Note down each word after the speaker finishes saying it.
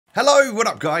Hello, what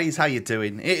up guys, how you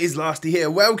doing? It is Lasty here,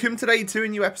 welcome today to a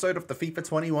new episode of the FIFA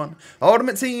 21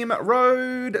 Ultimate Team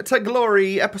Road to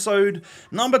Glory, episode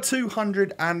number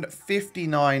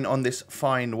 259 on this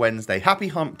fine Wednesday. Happy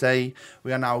hump day,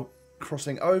 we are now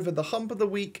crossing over the hump of the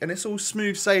week and it's all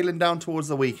smooth sailing down towards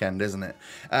the weekend, isn't it?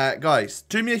 Guys,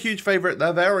 do me a huge favour at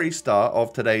the very start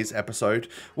of today's episode.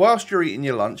 Whilst you're eating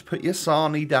your lunch, put your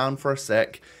sarnie down for a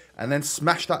sec and then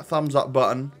smash that thumbs up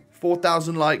button.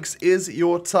 4,000 likes is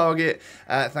your target.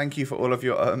 Thank you for all of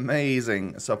your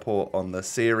amazing support on the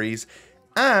series.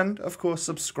 And, of course,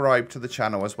 subscribe to the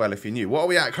channel as well if you're new. What are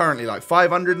we at currently? Like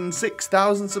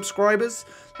 506,000 subscribers?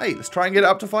 Hey, let's try and get it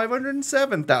up to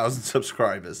 507,000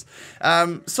 subscribers.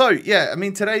 So, yeah, I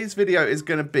mean, today's video is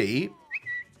going to be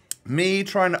me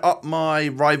trying to up my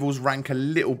rivals rank a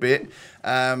little bit.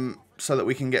 So that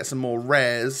we can get some more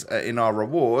rares in our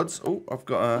rewards. Oh,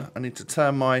 I need to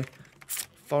turn my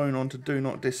phone on to do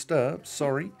not disturb,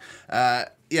 sorry.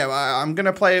 Yeah, I'm going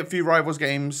to play a few Rivals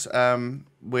games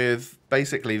with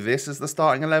basically this as the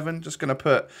starting 11. Just going to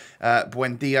put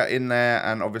Buendia in there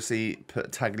and obviously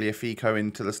put Tagliafico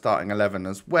into the starting 11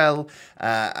 as well.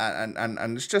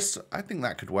 And it's just, I think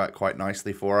that could work quite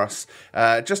nicely for us.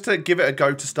 Just to give it a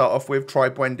go to start off with, try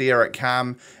Buendia at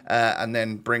cam and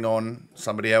then bring on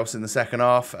somebody else in the second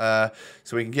half.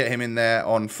 So we can get him in there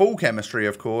on full chemistry,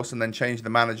 of course, and then change the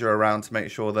manager around to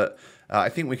make sure that I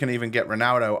think we can even get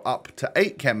Ronaldo up to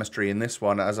 8 chemistry in this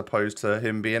one as opposed to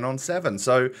him being on 7.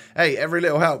 So, hey, every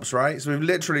little helps, right? So we've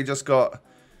literally just got,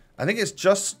 I think it's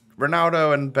just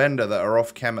Ronaldo and Bender that are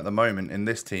off chem at the moment in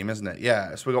this team, isn't it?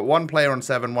 Yeah, so we've got one player on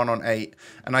 7, one on 8.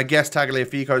 And I guess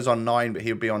Tagliafico's on 9, but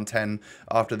he'll be on 10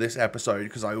 after this episode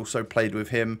because I also played with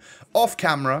him off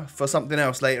camera for something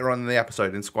else later on in the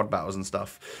episode in squad battles and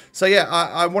stuff. So yeah,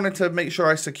 I wanted to make sure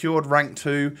I secured rank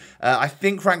 2. I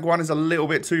think rank 1 is a little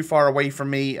bit too far away from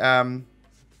me.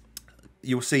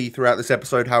 You'll see throughout this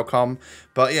episode how come.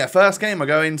 But yeah, first game I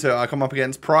go into, I come up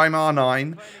against Prime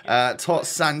R9, TOTS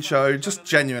Sancho, just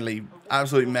genuinely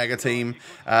absolute mega team.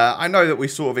 I know that we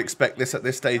sort of expect this at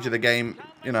this stage of the game,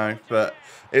 you know, but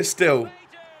it still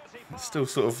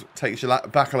sort of takes you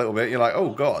back a little bit. You're like,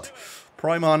 oh god,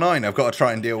 Prime R9 I've got to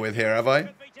try and deal with here, have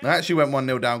I? I actually went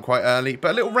 1-0 down quite early, but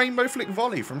a little rainbow flick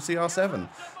volley from CR7.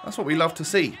 That's what we love to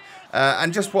see.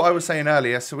 And just what I was saying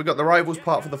earlier, so we've got the Rivals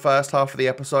part for the first half of the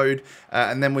episode,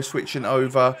 and then we're switching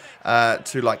over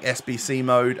to like SBC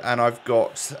mode, and I've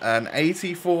got an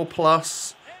 84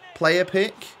 plus player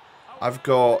pick. I've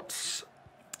got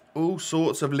all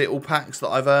sorts of little packs that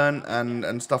I've earned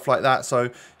and stuff like that, so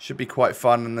should be quite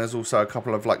fun. And there's also a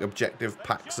couple of like objective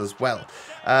packs as well.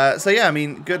 So yeah, I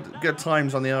mean, good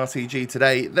times on the RTG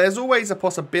today. There's always a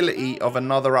possibility of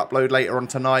another upload later on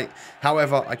tonight.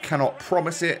 However, I cannot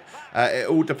promise it. It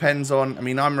all depends on, I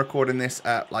mean, I'm recording this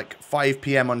at like 5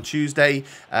 PM on Tuesday,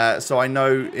 so I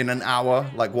know in an hour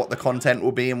like what the content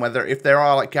will be and whether, if there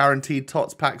are like guaranteed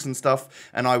TOTS packs and stuff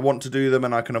and I want to do them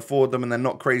and I can afford them and they're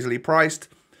not crazily priced,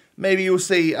 maybe you'll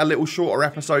see a little shorter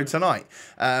episode tonight.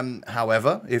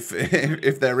 However,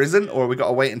 if there isn't, or we got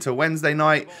to wait until Wednesday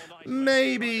night,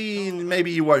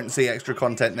 maybe you won't see extra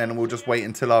content then, and we'll just wait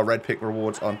until our red pick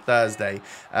rewards on Thursday.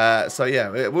 So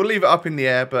yeah, we'll leave it up in the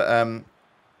air. But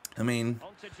I mean,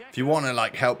 if you want to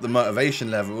like help the motivation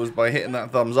levels by hitting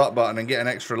that thumbs up button and getting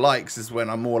extra likes, is when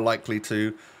I'm more likely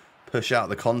to push out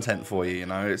the content for you. You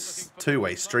know, it's a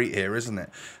two-way street here, isn't it?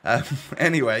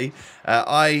 Anyway,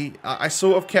 I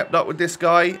sort of kept up with this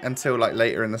guy until like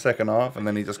later in the second half, and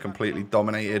then he just completely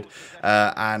dominated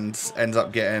and ends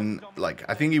up getting like,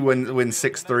 I think he wins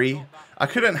 6-3. I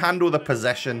couldn't handle the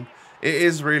possession. It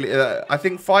is really, I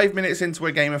think 5 minutes into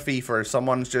a game of FIFA, if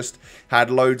someone's just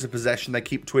had loads of possession, they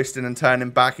keep twisting and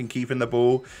turning back and keeping the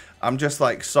ball, I'm just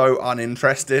like so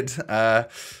uninterested.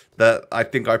 That I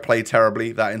think I played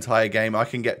terribly that entire game. I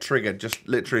can get triggered just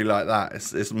literally like that.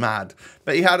 It's mad.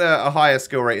 But he had a higher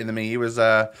skill rating than me. He was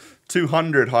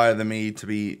 200 higher than me, to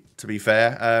be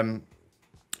fair.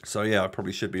 So yeah, I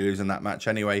probably should be losing that match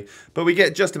anyway. But we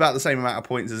get just about the same amount of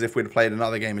points as if we'd played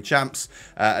another game of champs.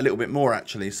 A little bit more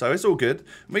actually. So it's all good.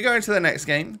 We go into the next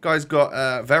game. Guy's got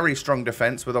a very strong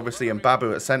defense with obviously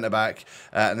Mbabu at centre back,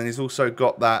 and then he's also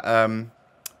got that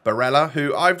Barella,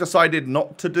 who I've decided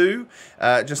not to do,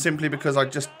 just simply because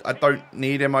I don't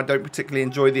need him. I don't particularly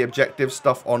enjoy the objective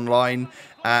stuff online.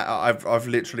 I've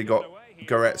literally got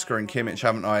Goretzka and Kimmich,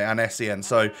 haven't I, and Essien,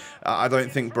 so I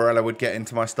don't think Barella would get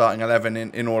into my starting 11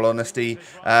 in all honesty.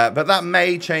 But that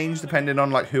may change depending on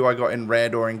like who I got in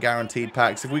red or in guaranteed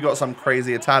packs. If we got some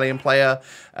crazy Italian player,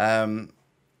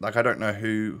 like I don't know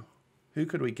who Who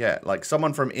could we get? Like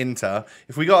someone from Inter.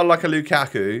 If we got like a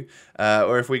Lukaku,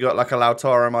 or if we got like a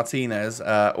Lautaro Martinez,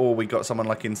 or we got someone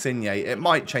like Insigne, it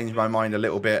might change my mind a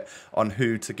little bit on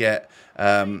who to get,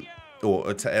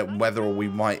 whether we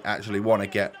might actually want to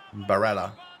get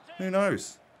Barella. Who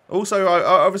knows? Also, I've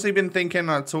obviously been thinking,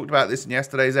 I talked about this in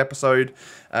yesterday's episode,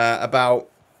 about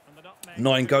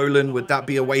Nainggolan. Would that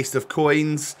be a waste of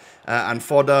coins? And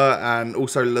fodder, and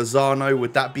also Lozano,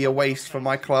 would that be a waste for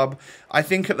my club? I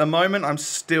think at the moment I'm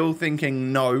still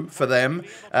thinking no for them.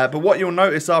 But what you'll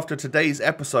notice after today's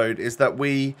episode is that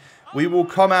we will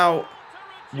come out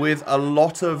with a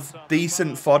lot of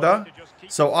decent fodder.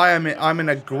 So I'm in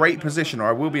a great position, or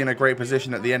I will be in a great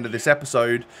position at the end of this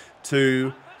episode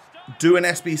to do an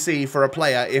SBC for a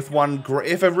player. If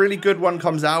a really good one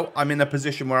comes out, I'm in a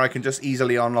position where I can just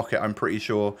easily unlock it, I'm pretty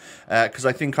sure. Because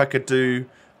I think I could do...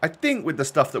 I think with the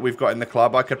stuff that we've got in the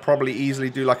club, I could probably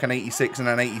easily do like an 86 and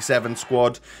an 87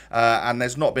 squad. And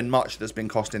there's not been much that's been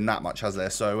costing that much, has there?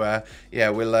 So,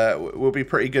 yeah, we'll be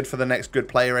pretty good for the next good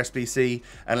player SBC.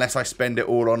 Unless I spend it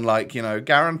all on, like, you know,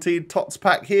 guaranteed TOTS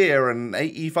pack here and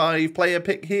 85 player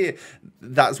pick here.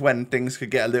 That's when things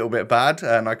could get a little bit bad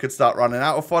and I could start running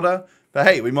out of fodder. But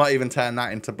hey, we might even turn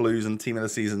that into blues and team of the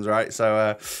seasons, right?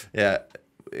 So, yeah.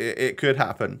 It could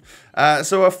happen.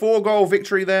 So a 4-goal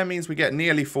victory there means we get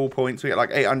nearly 4 points. We get like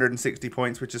 860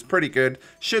 points, which is pretty good.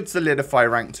 Should solidify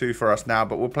rank 2 for us now,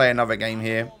 but we'll play another game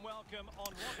here.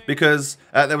 Because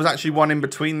there was actually one in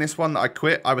between this one that I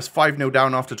quit. I was 5-0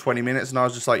 down after 20 minutes, and I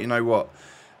was just like, you know what?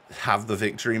 Have the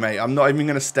victory, mate. I'm not even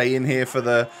going to stay in here for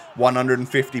the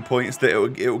 150 points that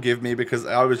it will give me, because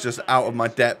I was just out of my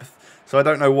depth. So I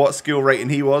don't know what skill rating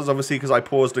he was, obviously, because I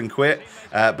paused and quit.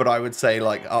 But I would say,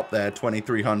 like, up there,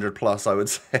 2,300 plus, I would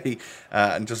say.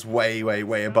 And just way, way,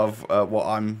 way above what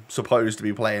I'm supposed to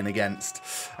be playing against.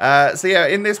 So, yeah,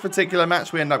 in this particular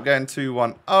match, we end up going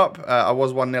 2-1 up. I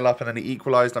was 1-0 up, and then he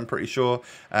equalised, I'm pretty sure.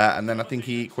 And then I think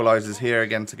he equalises here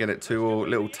again to get it 2-2.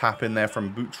 Little tap in there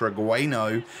from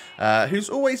Butragueno, who's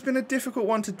always been a difficult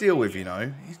one to deal with, you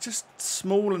know. He's just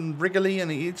small and wriggly,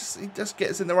 and he just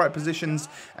gets in the right positions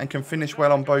and can finish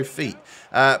well on both feet.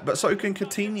 But so can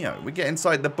Coutinho. We get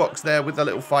inside the box there with a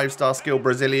little 5-star skill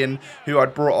Brazilian who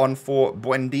I'd brought on for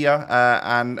Buendia,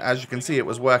 and as you can see, it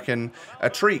was working a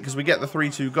treat because we get the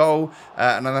 3-2 goal,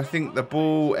 and then I think the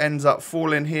ball ends up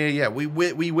falling here. Yeah, we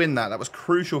win that. That was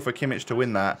crucial for Kimmich to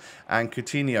win that, and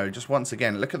Coutinho just once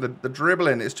again, look at the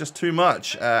dribbling. It's just too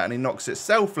much, and he knocks it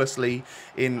selflessly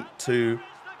into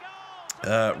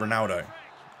Ronaldo.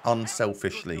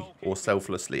 Unselfishly or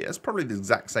selflessly. It's probably the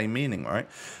exact same meaning, right?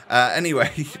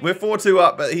 Anyway, we're 4-2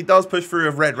 up, but he does push through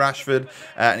with Red Rashford,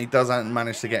 and he doesn't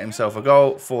manage to get himself a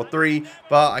goal. 4-3,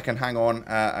 but I can hang on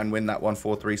and win that one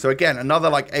 4-3. So again, another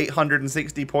like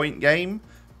 860 point game.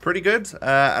 Pretty good.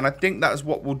 And I think that's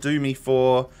what will do me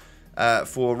for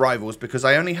Rivals, because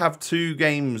I only have 2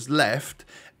 games left,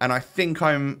 and I think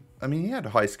I mean, he had a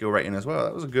high skill rating as well.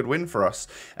 That was a good win for us.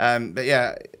 But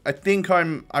yeah, I think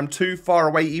I'm too far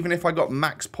away. Even if I got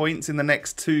max points in the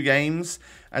next 2 games,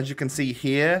 as you can see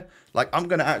here, like I'm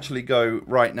going to actually go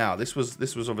right now. This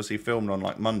was obviously filmed on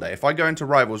like Monday. If I go into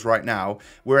Rivals right now,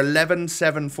 we're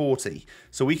 11,740.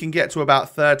 So we can get to about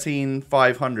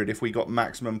 13,500 if we got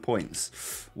maximum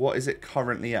points. What is it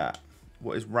currently at?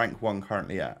 What is rank 1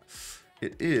 currently at?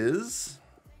 It is,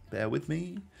 bear with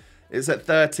me. It's at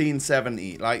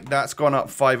 1370. Like, that's gone up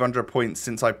 500 points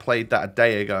since I played that a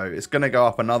day ago. It's going to go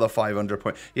up another 500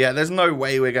 points. Yeah, there's no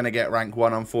way we're going to get rank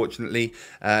 1, unfortunately.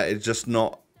 It's just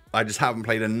not... I just haven't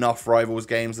played enough Rivals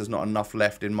games. There's not enough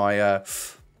left in my...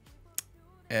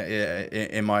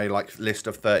 like list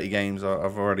of 30 games.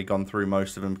 I've already gone through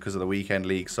most of them because of the weekend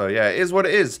league. So yeah, it is what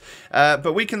it is.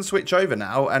 But we can switch over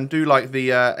now and do like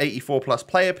the 84 plus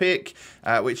player pick,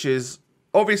 which is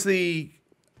obviously...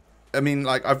 I mean,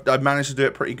 like, I've managed to do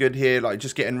it pretty good here, like,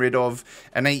 just getting rid of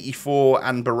an 84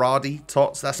 and Berardi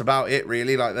TOTS. That's about it,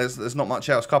 really. Like, there's not much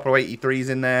else. A couple of 83s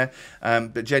in there.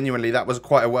 But genuinely, that was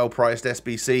quite a well-priced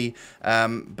SBC.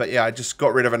 But, yeah, I just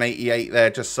got rid of an 88 there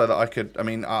just so that I could... I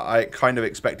mean, I kind of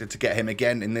expected to get him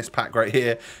again in this pack right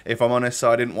here, if I'm honest, so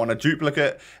I didn't want a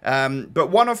duplicate.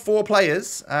 But 1 of 4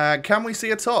 players. Can we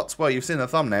see a TOTS? Well, you've seen the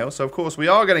thumbnail, so, of course, we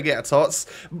are going to get a TOTS.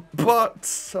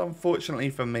 But, unfortunately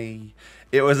for me...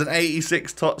 It was an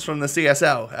 86 TOTS from the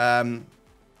CSL.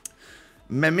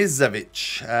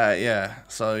 Memizovic. Yeah.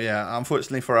 So, yeah,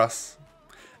 unfortunately for us,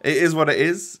 it is what it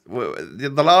is.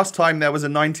 The last time there was a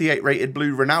 98 rated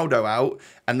blue Ronaldo out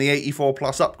and the 84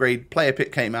 plus upgrade player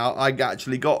pick came out, I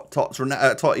actually got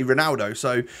Totti Ronaldo.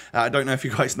 So, I don't know if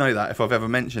you guys know that, if I've ever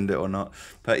mentioned it or not.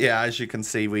 But, yeah, as you can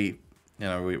see, we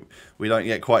don't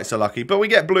get quite so lucky. But we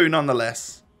get blue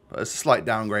nonetheless. a slight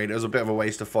downgrade. It was a bit of a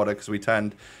waste of fodder because we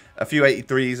turned a few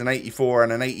 83s, an 84,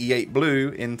 and an 88 blue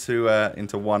into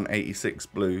 186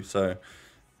 blue. So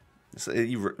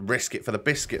you risk it for the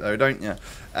biscuit, though, don't you?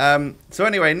 So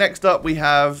anyway, next up we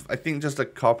have, I think, just a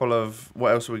couple of,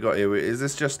 what else have we got here? Is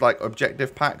this just like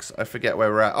objective packs? I forget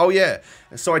where we're at. Oh yeah,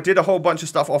 so I did a whole bunch of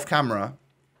stuff off camera.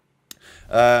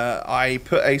 I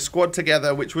put a squad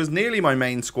together, which was nearly my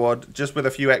main squad, just with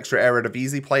a few extra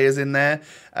Eredivisie players in there,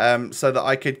 so that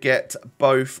I could get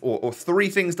both, or three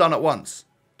things done at once.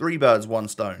 3 birds, 1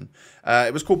 stone.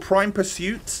 It was called Prime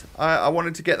Pursuit. I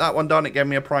wanted to get that one done. It gave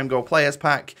me a Prime Gold Players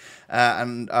Pack,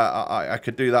 and I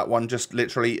could do that one just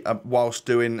literally whilst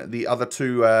doing the other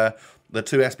two, the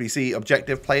 2 SBC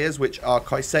objective players, which are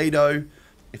Caicedo,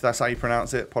 if that's how you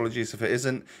pronounce it, apologies if it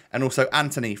isn't, and also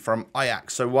Anthony from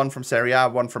Ajax. So 1 from Serie A,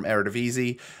 1 from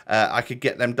Eredivisie. I could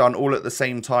get them done all at the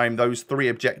same time, those 3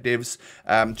 objectives,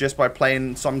 just by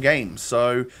playing some games.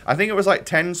 So I think it was like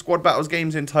 10 squad battles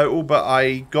games in total, but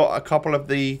I got a couple of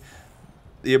the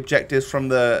objectives from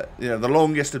the, the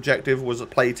longest objective was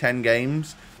play 10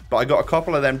 games, but I got a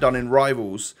couple of them done in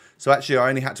Rivals. So actually I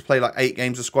only had to play like 8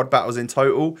 games of squad battles in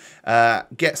total,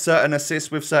 get certain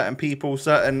assists with certain people,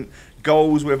 certain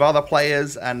goals with other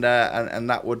players, and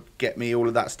that would get me all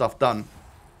of that stuff done.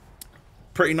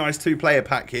 Pretty nice 2-player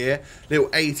pack here. Little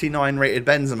 89 rated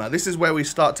Benzema. This is where we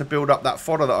start to build up that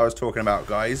fodder that I was talking about,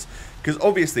 guys. Because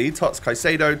obviously TOTS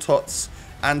Caicedo, TOTS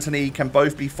Anthony can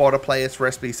both be fodder players for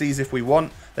SBCs if we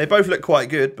want. They both look quite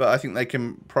good, but I think they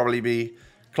can probably be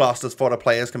classed as fodder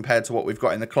players compared to what we've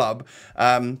got in the club.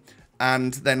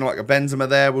 And then like a Benzema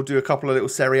there, we'll do a couple of little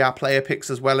Serie A player picks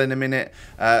as well in a minute.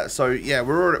 So yeah,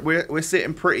 we're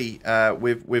sitting pretty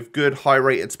with good high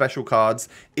rated special cards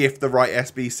if the right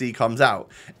SBC comes out.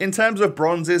 In terms of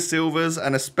bronzes, silvers,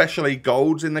 and especially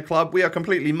golds in the club, we are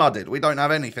completely mudded. We don't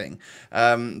have anything.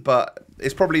 But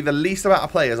it's probably the least amount of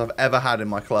players I've ever had in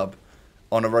my club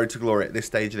on a road to glory at this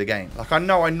stage of the game. Like, I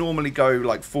know I normally go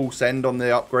like full send on the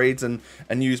upgrades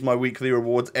and use my weekly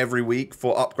rewards every week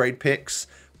for upgrade picks.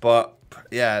 But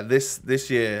yeah, this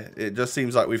year, it just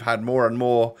seems like we've had more and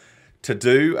more to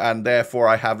do, and therefore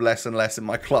I have less and less in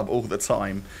my club all the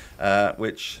time.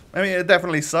 Which, I mean, it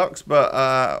definitely sucks, but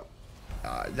I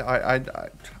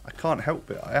can't help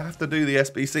it. I have to do the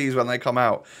SBCs when they come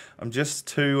out. I'm just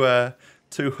too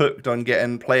hooked on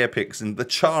getting player picks and the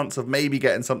chance of maybe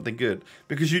getting something good,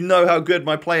 because you know how good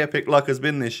my player pick luck has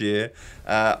been this year.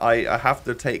 I have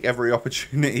to take every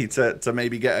opportunity to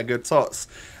maybe get a good TOTS.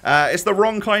 It's the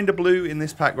wrong kind of blue in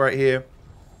this pack right here.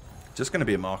 Just going to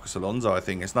be a Marcus Alonso, I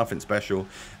think. It's nothing special,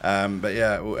 but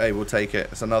yeah, we'll take it.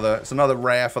 It's another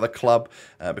rare for the club,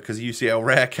 because UCL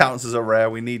rare counts as a rare.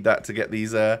 We need that to get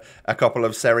these a couple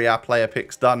of Serie A player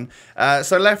picks done.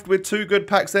 So left with 2 good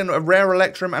packs then, a rare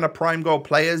Electrum and a Prime Gold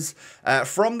players.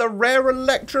 From the rare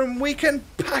Electrum, we can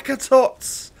pack a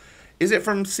TOTS. Is it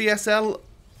from CSL?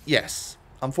 Yes,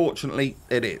 unfortunately,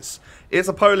 it is. It's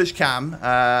a Polish cam,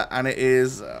 and it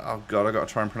is. Oh god, I got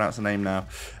to try and pronounce the name now.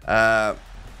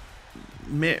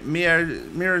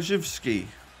 Miroszewski.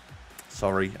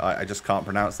 Sorry, I just can't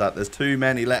pronounce that. There's too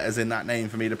many letters in that name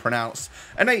for me to pronounce.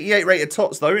 An 88 rated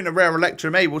TOTS though, in a rare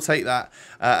Electrum. We'll take that.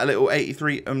 A little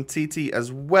 83 TT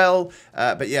as well.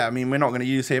 But yeah, I mean, we're not going to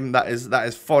use him. That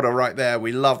is fodder right there.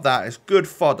 We love that. It's good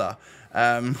fodder.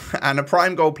 And a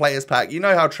Prime Gold Players Pack. You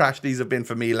know how trash these have been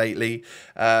for me lately.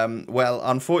 Well,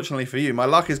 unfortunately for you, my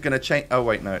luck is going to change. Oh,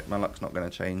 wait, no, my luck's not going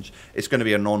to change. It's going to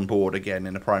be a non-board again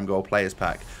in a Prime Gold Players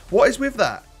Pack. What is with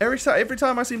that? Every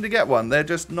time I seem to get one, they're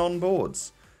just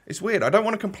non-boards. It's weird. I don't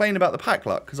want to complain about the pack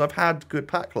luck, because I've had good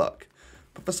pack luck.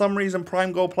 But for some reason,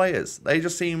 Prime Gold players, they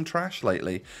just seem trash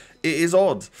lately. It is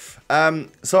odd.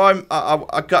 So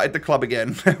I gutted the club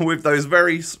again with those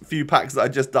very few packs that I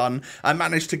just done. I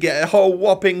managed to get a whole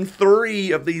whopping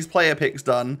 3 of these player picks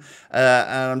done.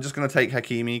 And I'm just going to take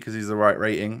Hakimi because he's the right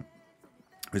rating.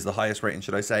 Is the highest rating,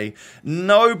 should I say.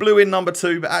 No blue in number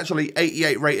 2, but actually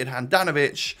 88 rated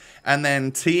Handanovic. And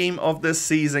then team of the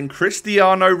season,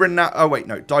 Cristiano Ronaldo. Oh, wait,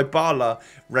 no, Dybala,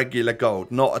 regular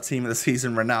gold. Not a team of the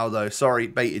season Ronaldo. Sorry,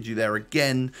 baited you there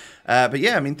again. But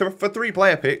yeah, I mean, for 3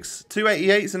 player picks, 2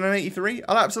 88s and an 83,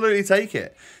 I'll absolutely take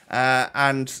it.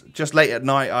 And just late at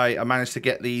night, I managed to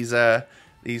get these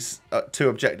 2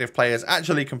 objective players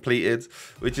actually completed,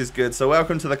 which is good. So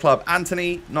welcome to the club.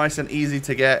 Anthony, nice and easy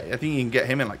to get. I think you can get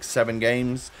him in like 7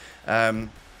 games.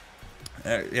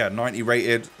 Yeah, 90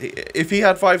 rated. If he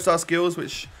had 5-star skills,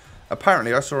 which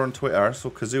apparently I saw on Twitter, I saw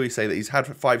Kazooie say that he's had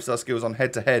 5-star skills on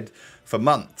head-to-head for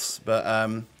months. But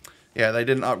Yeah, they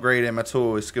didn't upgrade him at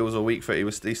all. His skills are weak for it.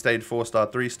 He stayed 4-star,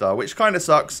 3-star, which kind of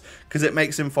sucks because it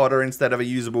makes him fodder instead of a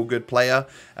usable good player,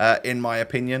 in my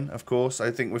opinion, of course.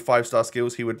 I think with 5-star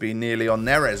skills, he would be nearly on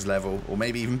Neres level, or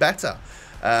maybe even better.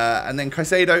 And then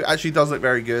Caicedo actually does look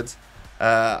very good.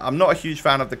 I'm not a huge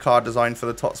fan of the card design for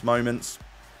the TOTS moments,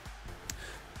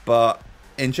 but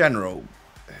in general,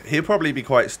 he'll probably be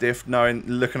quite stiff,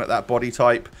 looking at that body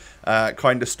type,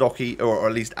 kind of stocky, or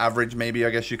at least average, maybe, I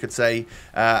guess you could say,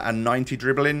 and 90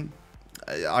 dribbling.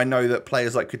 I know that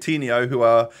players like Coutinho, who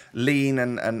are lean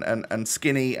and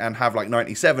skinny and have like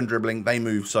 97 dribbling, they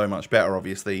move so much better,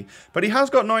 obviously. But he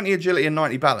has got 90 agility and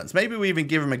 90 balance. Maybe we even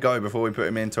give him a go before we put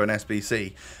him into an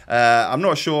SBC. I'm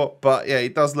not sure, but yeah, he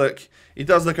does look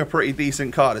a pretty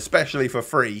decent card, especially for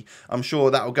free. I'm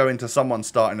sure that will go into someone's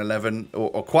starting 11,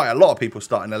 or quite a lot of people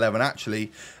starting 11,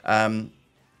 actually.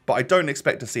 But I don't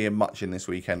expect to see him much in this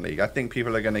weekend league. I think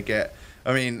people are going to get...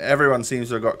 I mean, everyone seems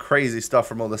to have got crazy stuff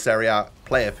from all the Serie A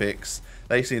player picks.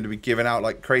 They seem to be giving out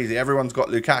like crazy. Everyone's got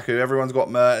Lukaku, everyone's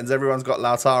got Mertens, everyone's got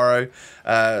Lautaro.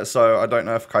 So I don't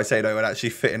know if Caicedo would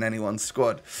actually fit in anyone's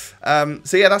squad.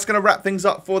 So yeah, that's going to wrap things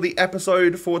up for the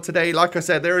episode for today. Like I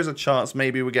said, there is a chance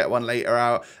maybe we get one later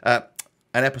out.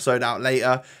 An episode out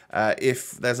later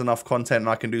if there's enough content and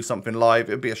I can do something live.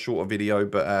 It'll be a shorter video,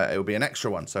 but it'll be an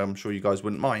extra one, so I'm sure you guys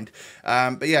wouldn't mind.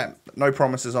 But yeah, no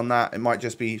promises on that. It might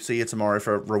just be see you tomorrow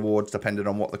for rewards, depending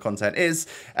on what the content is.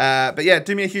 But yeah,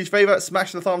 do me a huge favor,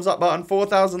 smash the thumbs up button.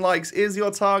 4,000 likes is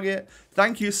your target.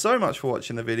 Thank you so much for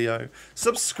watching the video.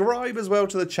 Subscribe as well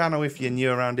to the channel if you're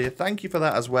new around here. Thank you for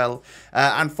that as well.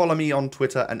 And follow me on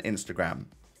Twitter and Instagram.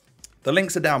 The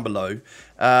links are down below.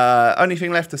 Only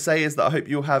thing left to say is that I hope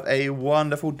you'll have a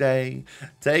wonderful day.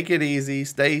 Take it easy,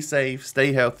 stay safe,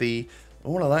 stay healthy,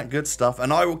 all of that good stuff.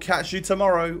 And I will catch you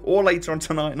tomorrow or later on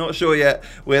tonight, not sure yet,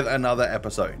 with another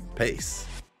episode. Peace.